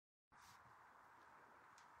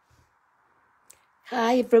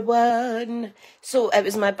Hi everyone. So it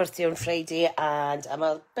was my birthday on Friday and I'm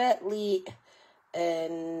a bit late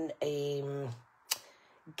in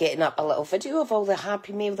getting up a little video of all the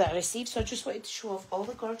happy mail that I received. So I just wanted to show off all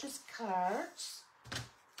the gorgeous cards.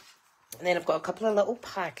 And then I've got a couple of little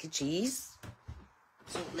packages.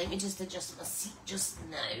 So let me just adjust my seat just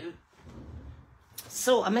now.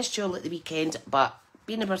 So I missed you all at the weekend, but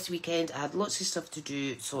being a birthday weekend, I had lots of stuff to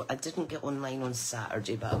do, so I didn't get online on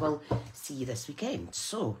Saturday, but I will see you this weekend.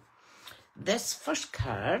 So, this first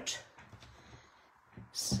card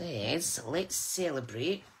says, let's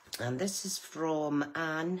celebrate, and this is from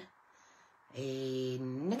Anne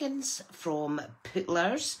Niggins from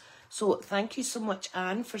Pootlers. So, thank you so much,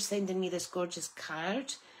 Anne, for sending me this gorgeous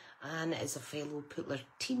card. Anne is a fellow Pootler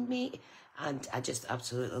teammate, and I just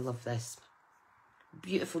absolutely love this.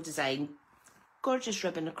 Beautiful design. Gorgeous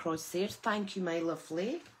ribbon across there. Thank you, my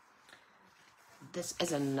lovely. This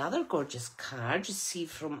is another gorgeous card received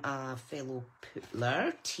from a fellow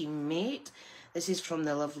Pootler teammate. This is from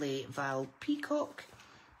the lovely Val Peacock.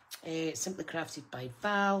 Simply crafted by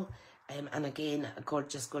Val. And again, a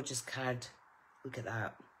gorgeous, gorgeous card. Look at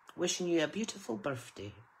that. Wishing you a beautiful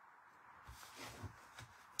birthday.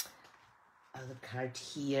 Other card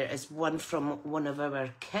here is one from one of our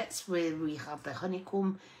kits where we have the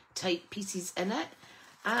honeycomb type pieces in it,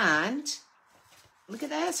 and look at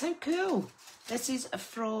this, how cool. This is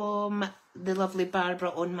from the lovely Barbara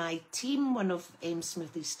on my team, one of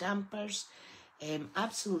Smithy stampers.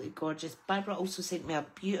 Absolutely gorgeous. Barbara also sent me a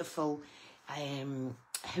beautiful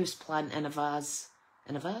house plant in a vase,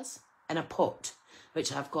 in a pot,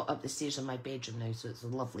 which I've got up the stairs in my bedroom now, so it's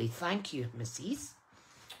lovely. Thank you, Missus.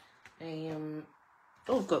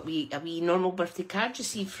 I've got a wee normal birthday card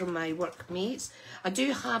received from my workmates. I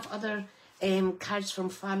do have other cards from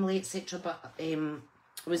family, etc., but I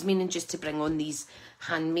was meaning just to bring on these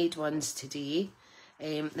handmade ones today.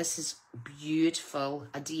 This is beautiful,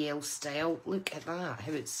 a DL style. Look at that,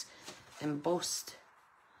 how it's embossed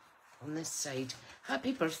on this side.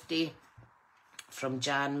 Happy birthday from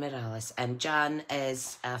Jan Morales. And Jan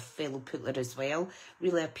is a fellow Pootler as well.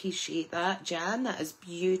 Really appreciate that, Jan. That is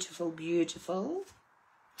beautiful, beautiful.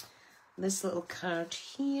 This little card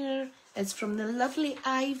here is from the lovely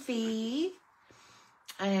Ivy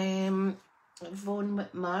Von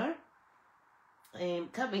Whitmar.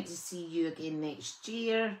 Can't wait to see you again next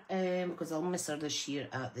year, because I'll miss her this year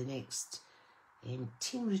at the next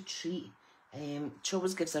team retreat. She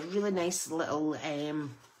always gives a really nice little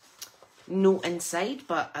note inside,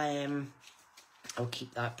 but I'll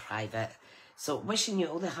keep that private. So wishing you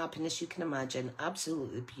all the happiness you can imagine.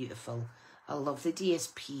 Absolutely beautiful. I love the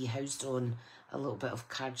DSP housed on a little bit of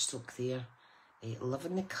cardstock there.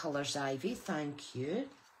 Loving the colours, Ivy. Thank you.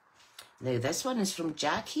 Now this one is from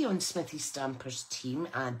Jackie on Smithy Stampers team,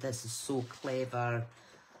 and this is so clever.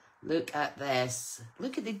 Look at this.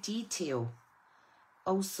 Look at the detail.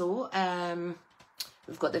 Also,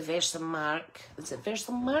 we've got the Versamark. Is it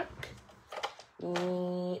Versamark?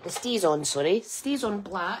 The Stays On, sorry. Stays On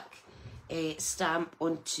black stamp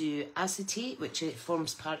onto acetate, which it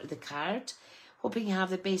forms part of the card. Hoping you have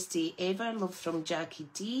the best day ever. Love from Jackie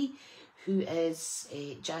D, who is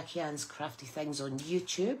Jackie Ann's Crafty Things on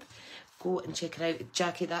YouTube. Go and check her out.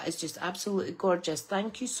 Jackie, that is just absolutely gorgeous.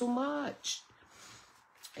 Thank you so much.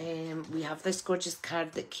 We have this gorgeous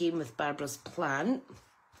card that came with Barbara's plant.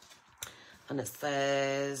 And it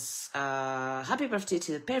says, happy birthday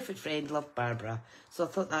to the perfect friend, love Barbara. So I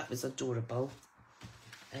thought that was adorable.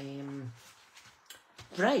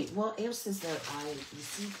 Right, what else is there? I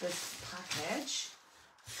received this package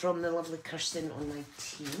from the lovely Kirsten on my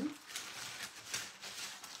team.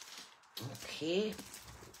 Okay.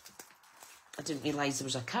 I didn't realise there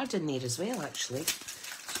was a card in there as well, actually.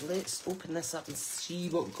 So let's open this up and see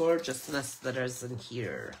what gorgeousness there is in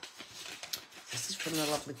here. This is from the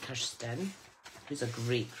lovely Kirsten, who's a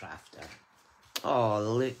great crafter. Oh,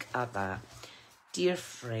 look at that. Dear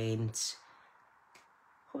friend,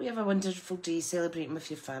 hope you have a wonderful day celebrating with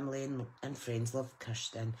your family and friends. Love,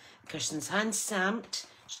 Kirsten. Kirsten's hand stamped.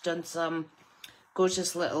 She's done some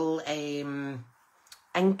gorgeous little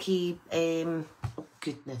inky, oh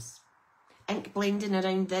goodness, ink blending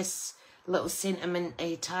around this little sentiment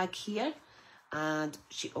tag here. And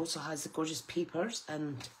she also has the gorgeous papers,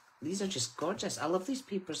 and these are just gorgeous. I love these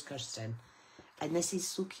papers, Kirsten. And this is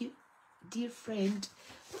so cute. Dear friend.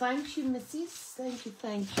 Thank you, Mrs. Thank you,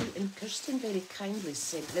 thank you. And Kirsten very kindly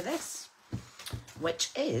sent me this, which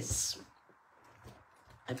is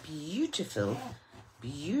a beautiful,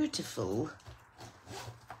 beautiful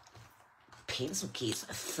pencil case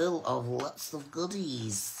full of lots of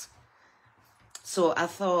goodies. So I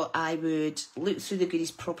thought I would look through the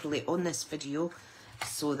goodies properly on this video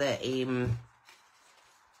so that you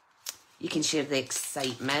can share the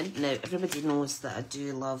excitement. Now, everybody knows that I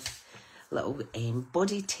do love little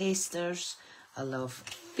body testers. I love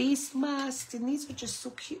face masks, and these are just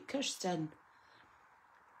so cute, Kirsten.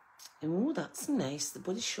 Oh, that's nice. The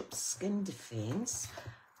Body Shop Skin Defense.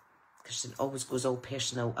 Kirsten always goes all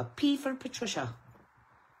personal. A P for Patricia.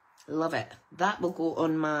 Love it. That will go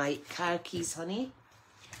on my car keys, honey.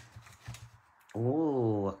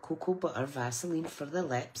 Oh, cocoa butter Vaseline for the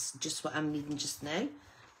lips. Just what I'm needing just now.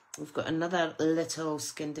 We've got another little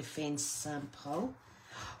Skin Defense sample.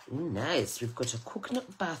 Oh, nice. We've got a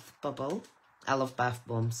coconut bath bubble. I love bath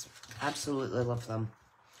bombs. Absolutely love them.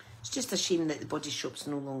 It's just a shame that the Body Shop's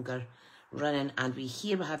no longer running. And we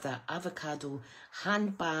have that avocado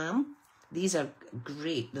hand balm. These are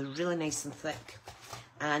great. They're really nice and thick.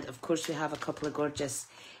 And of course we have a couple of gorgeous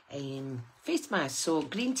face masks. So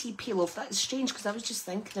green tea peel off. That is strange because I was just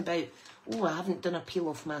thinking about, oh, I haven't done a peel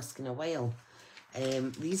off mask in a while.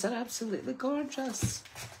 These are absolutely gorgeous.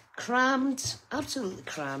 Crammed, absolutely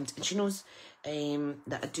crammed. And she knows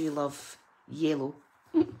that I do love yellow.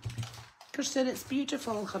 Kirsten, it's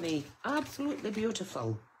beautiful, honey. Absolutely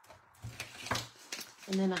beautiful.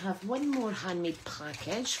 And then I have one more handmade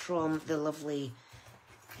package from the lovely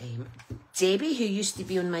Debbie, who used to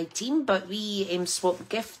be on my team, but we swap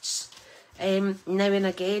gifts now and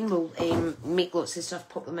again. We'll make lots of stuff,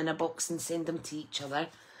 pop them in a box and send them to each other.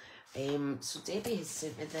 So Debbie has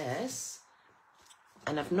sent me this,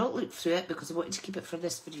 and I've not looked through it because I wanted to keep it for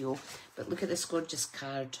this video, but look at this gorgeous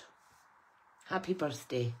card. Happy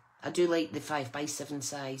birthday. I do like the 5x7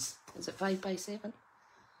 size. Is it 5x7?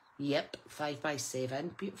 Yep,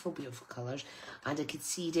 5x7. Beautiful, beautiful colours. And I could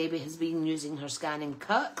see Debbie has been using her scan and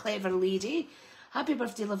cut. Clever lady. Happy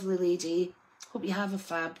birthday, lovely lady. Hope you have a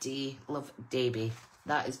fab day. Love, Debbie.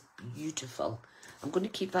 That is beautiful. I'm going to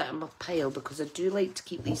keep that in my pile because I do like to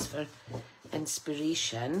keep these for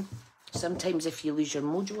inspiration. Sometimes if you lose your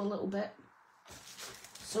mojo a little bit.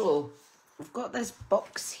 So, we've got this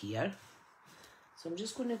box here. So I'm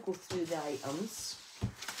just going to go through the items.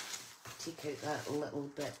 Take out that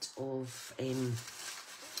little bit of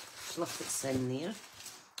fluff that's in there.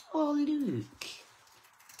 Oh, look.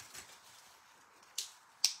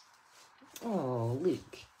 Oh,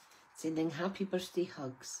 look. Sending happy birthday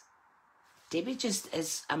hugs. Debbie just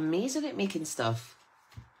is amazing at making stuff.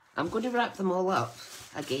 I'm going to wrap them all up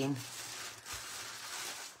again.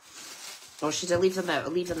 Or should I leave them out?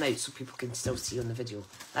 I'll leave them out so people can still see on the video.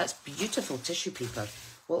 That's beautiful tissue paper.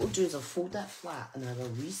 What I'll do is I'll fold that flat and I will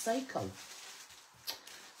recycle.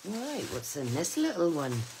 Right, what's in this little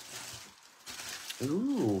one?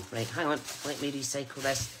 Ooh, right, hang on. Let me recycle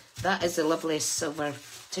this. That is the loveliest silver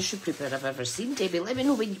tissue paper I've ever seen, Debbie. Let me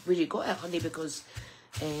know where you got it, honey, because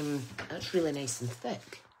that's really nice and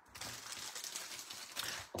thick.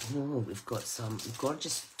 Oh, we've got some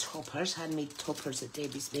gorgeous toppers, handmade toppers that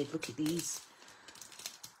Debbie's made. Look at these.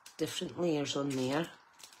 Different layers on there.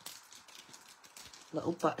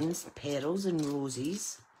 Little buttons, pearls and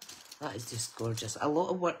roses. That is just gorgeous. A lot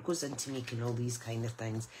of work goes into making all these kind of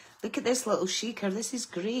things. Look at this little shaker. This is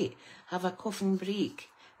great. Have a coffin break.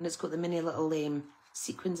 And it's got the mini little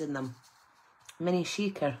sequins in them. Mini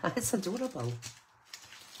shaker. It's adorable.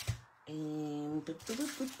 I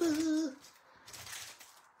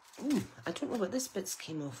don't know what this bit's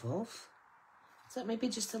came off of. Is that maybe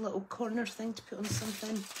just a little corner thing to put on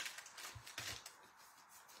something?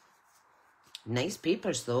 Nice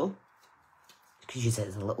papers though. You could use it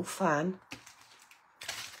as a little fan.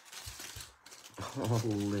 Oh,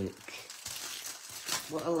 look.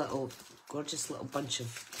 What a little gorgeous little bunch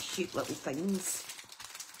of cute little things.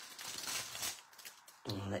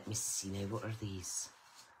 Oh, let me see now. What are these?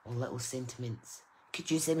 Oh, little sentiments.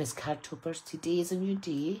 Could use them as card toppers. Today is a new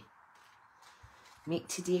day. Make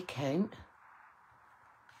today count.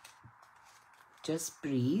 Just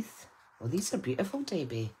breathe. Oh, these are beautiful,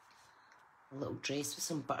 Debbie. A little dress with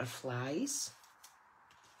some butterflies.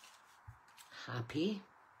 Happy.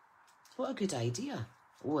 What a good idea.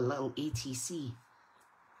 Oh, a little ATC.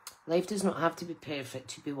 Life does not have to be perfect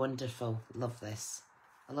to be wonderful. Love this.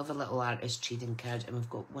 I love a little artist trading card. And we've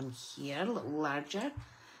got one here, a little larger.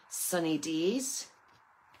 Sunny days.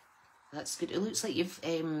 That's good. It looks like you've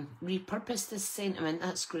repurposed this sentiment.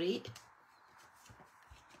 That's great.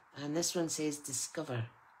 And this one says discover.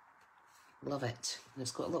 Love it. And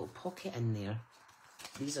it's got a little pocket in there.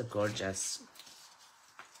 These are gorgeous.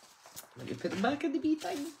 Let me put them back in the wee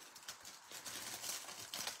thing.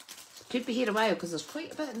 Could be here a while because there's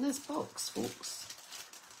quite a bit in this box, folks.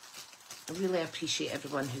 I really appreciate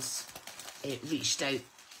everyone who's reached out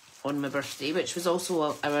on my birthday, which was also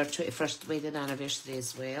our 21st wedding anniversary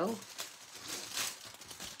as well.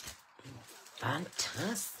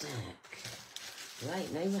 Fantastic.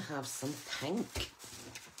 Right, now we have some pink.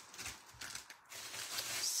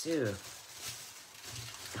 So,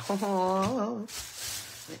 oh,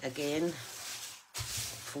 again,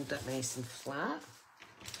 fold it nice and flat.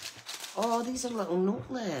 Oh, these are little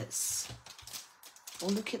notelets. Oh,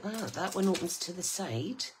 look at that. That one opens to the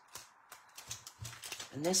side.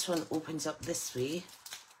 And this one opens up this way.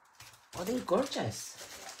 Oh, they're gorgeous.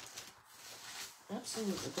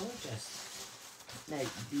 Absolutely gorgeous. Now,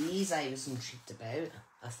 these I was intrigued about.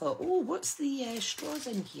 I thought, oh, what's the straws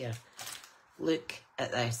in here? Look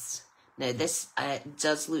at this. Now, this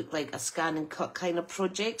does look like a scan and cut kind of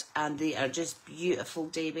project, and they are just beautiful,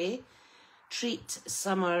 Debbie. Treat,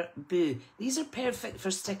 Summer, Boo. These are perfect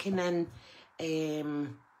for sticking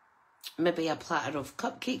in maybe a platter of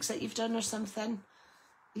cupcakes that you've done or something.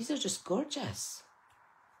 These are just gorgeous.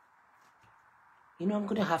 You know, I'm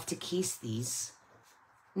going to have to case these.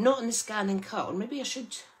 Not in the scan and cut, or maybe I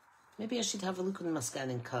should have a look on my scan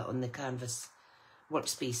and cut on the canvas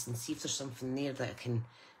workspace and see if there's something there that I can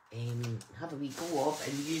have a wee go of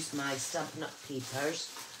and use my Stampin' Up papers.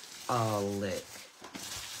 Oh, look.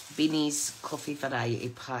 Beanie's Coffee Variety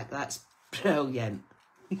Pack. That's brilliant.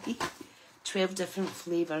 12 different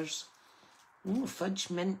flavours. Ooh, fudge,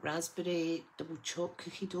 mint, raspberry, double choc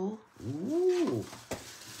cookie dough. Ooh.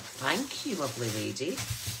 Thank you, lovely lady.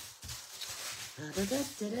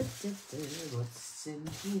 What's in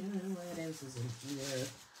here? What else is in here?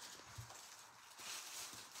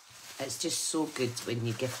 It's just so good when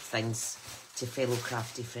you gift things to fellow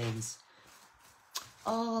crafty friends.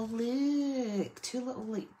 Oh, look. 2 little,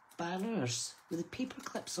 like, banners with the paper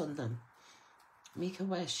clips on them. Make a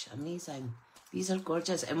wish. Amazing. These are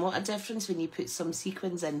gorgeous. And what a difference when you put some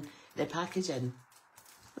sequins in the packaging.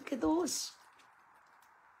 Look at those.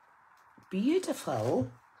 Beautiful.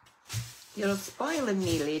 You're spoiling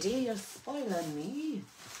me, lady. You're spoiling me.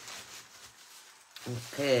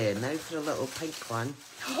 Okay, now for a little pink one.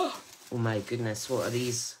 Oh my goodness, what are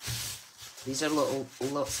these? These are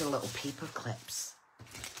lots of little paper clips.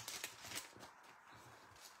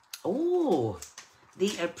 Oh,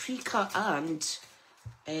 they are pre-cut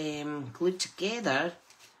and glued together.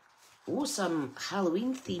 Oh, some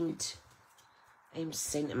Halloween themed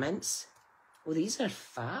sentiments. Oh, these are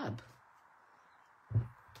fab.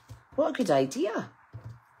 What a good idea.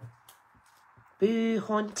 Boo,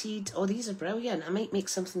 haunted. Oh, these are brilliant. I might make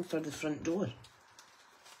something for the front door.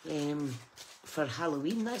 For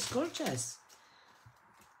Halloween. That's gorgeous.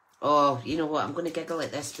 Oh, you know what? I'm going to giggle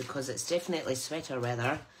at this because it's definitely sweater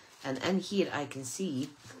weather. And in here I can see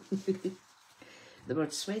the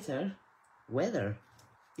word sweater weather.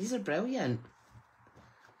 These are brilliant.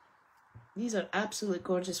 These are absolutely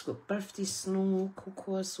gorgeous. We've got birthday snow,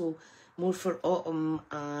 cocoa, so more for autumn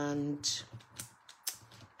and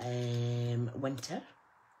winter.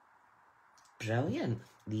 Brilliant.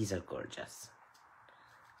 These are gorgeous.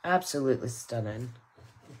 Absolutely stunning.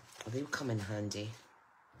 They'll come in handy.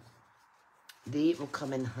 They will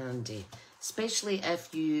come in handy. Especially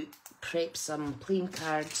if you prep some plain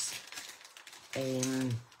cards.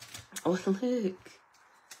 Oh, look.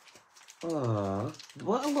 Oh,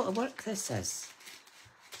 what a lot of work this is.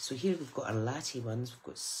 So here we've got our latte ones. We've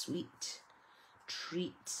got sweet,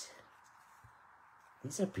 treat.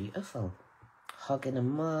 These are beautiful. Hug in a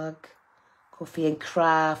mug. Coffee and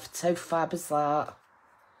crafts. How fab is that?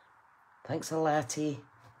 Thanks a latte.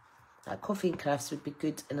 That coffee and crafts would be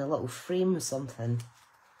good in a little frame or something.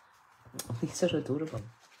 Oh, these are adorable.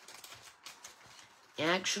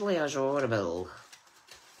 Actually adorable.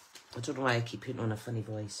 I don't know why I keep putting on a funny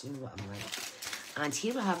voice. You know what I'm like. And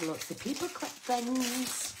here we have lots of paper clip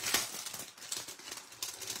things.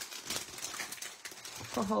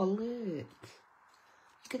 Oh, look.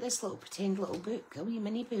 Look at this little pretend little book. A wee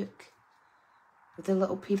mini book. With a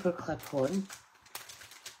little paper clip on.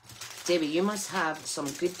 Debbie, you must have some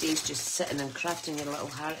good days just sitting and crafting your little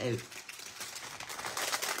heart out.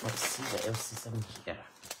 Let's see what else is in here.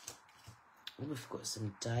 Oh, we've got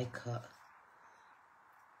some die cut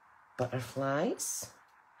butterflies.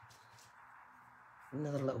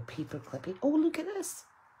 Another little paper clippy. Oh, look at this.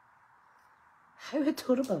 How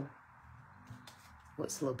adorable.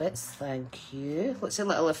 Lots of little bits. Thank you. Lots of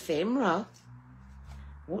little ephemera.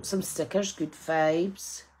 Oh, some stickers. Good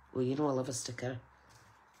vibes. Oh, you know I love a sticker.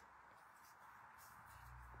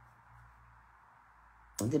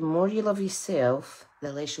 The more you love yourself,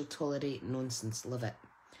 the less you'll tolerate nonsense. Love it.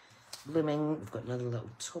 Blooming. We've got another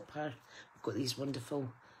little topper. We've got these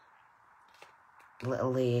wonderful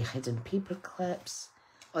little hidden paper clips.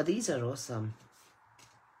 Oh, these are awesome.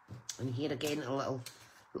 And here again, a little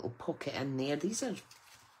pocket in there. These are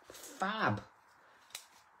fab.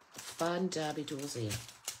 Fan-dabby-dozy.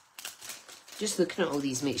 Just looking at all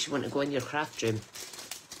these makes you want to go in your craft room.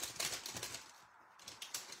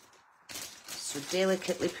 So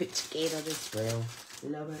delicately put together as well.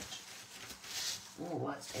 Love it. Oh,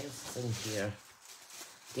 what else is in here?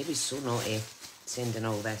 Debbie's so naughty sending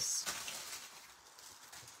all this.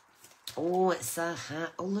 Oh, it's a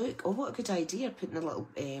hat. Oh, look. Oh, what a good idea, putting a little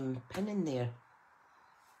pin in there.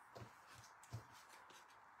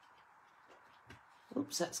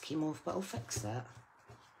 Oops, that's came off, but I'll fix that.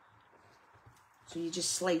 So you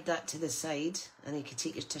just slide that to the side and you can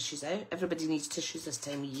take your tissues out. Everybody needs tissues this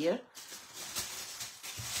time of year.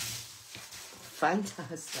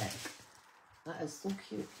 Fantastic. That is so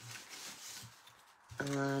cute.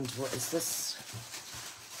 And what is this?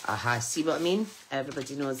 Aha, see what I mean?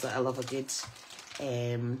 Everybody knows that I love a good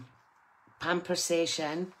pamper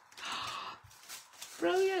session.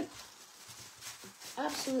 Brilliant.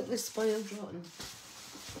 Absolutely spoiled rotten.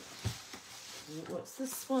 What's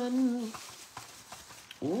this one?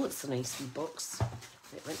 Oh, it's a nice wee box.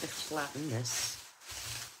 Let me flatten this.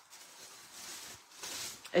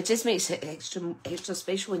 It just makes it extra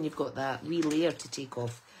special when you've got that wee layer to take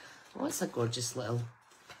off. Oh, it's a gorgeous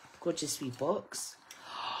wee box.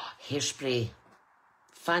 Hairspray.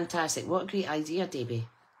 Fantastic. What a great idea, Debbie.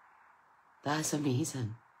 That's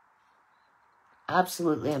amazing.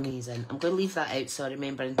 Absolutely amazing. I'm going to leave that out so I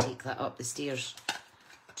remember and take that up the stairs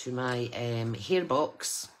to my hair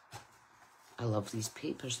box. I love these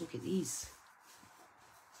papers. Look at these.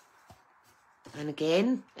 And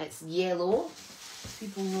again, it's yellow.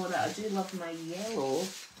 People know that I do love my yellow.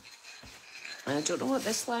 And I don't know what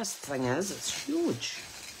this last thing is. It's huge.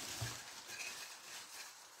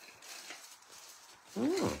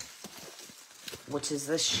 Oh. What is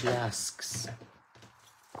this, she asks.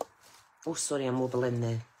 Oh, sorry, I'm wobbling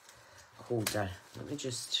the holder. Let me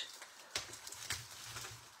just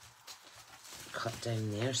cut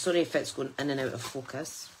down there. Sorry if it's going in and out of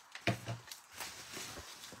focus.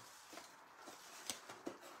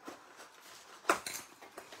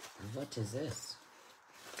 What is this?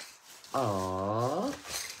 Oh,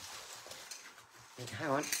 hang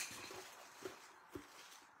on.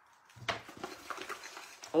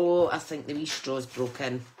 Oh, I think the wee straw's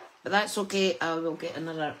broken. But that's okay, I will get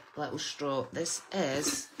another little straw. This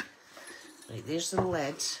is, right, there's the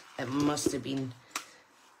lid. It must have been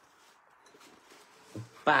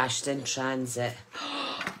bashed in transit.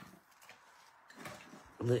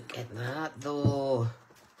 Look at that though.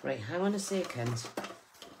 Right, hang on a second.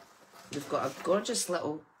 We've got a gorgeous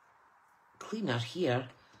little cleaner here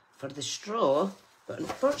for the straw, but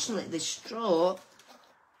unfortunately the straw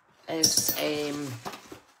is a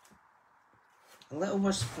little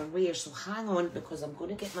worse for wear, so hang on because I'm going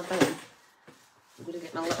to get my bin. I'm going to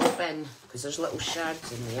get my little bin because there's little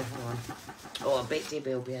shards in there. Hang on. Oh, I bet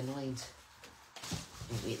Debbie will be annoyed.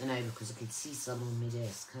 I'm waiting now because I can see some on my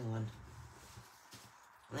desk. Hang on.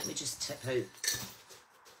 Let me just tip out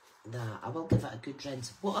that. I will give it a good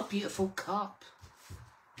rinse. What a beautiful cup.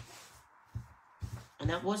 And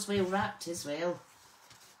that was well wrapped as well.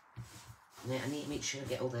 Now I need to make sure I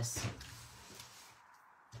get all this.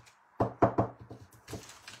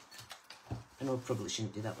 I know I probably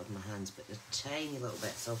shouldn't do that with my hands, but they're tiny little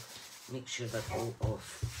bits. I'll make sure they're all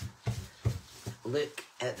off. Look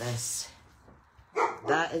at this.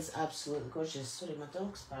 That is absolutely gorgeous. Sorry, my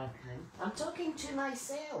dog's barking. I'm talking to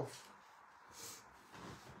myself.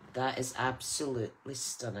 That is absolutely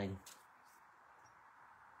stunning.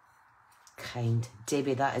 Kind.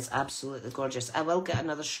 Debbie, that is absolutely gorgeous. I will get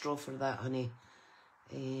another straw for that, honey.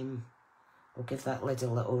 I'll give that lid a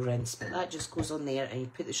little rinse, but that just goes on there and you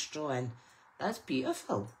put the straw in. That's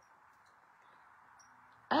beautiful.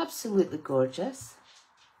 Absolutely gorgeous.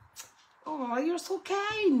 Oh, you're so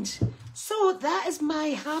kind. So that is my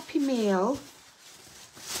happy mail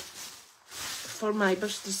for my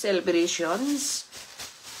birthday celebrations.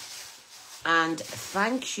 And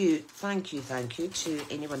thank you to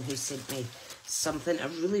anyone who sent me something. I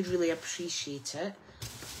really, really appreciate it.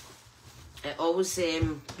 It always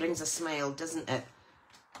brings a smile, doesn't it?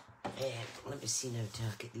 Let me see now to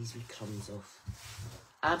get these wee crumbs off.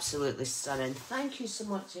 Absolutely stunning. Thank you so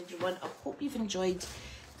much, everyone. I hope you've enjoyed,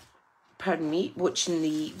 pardon me, watching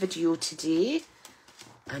the video today.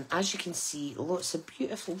 And as you can see, lots of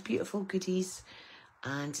beautiful, beautiful goodies.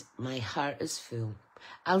 And my heart is full.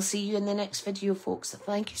 I'll see you in the next video, folks.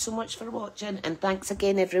 Thank you so much for watching. And thanks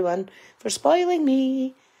again, everyone, for spoiling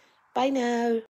me. Bye now.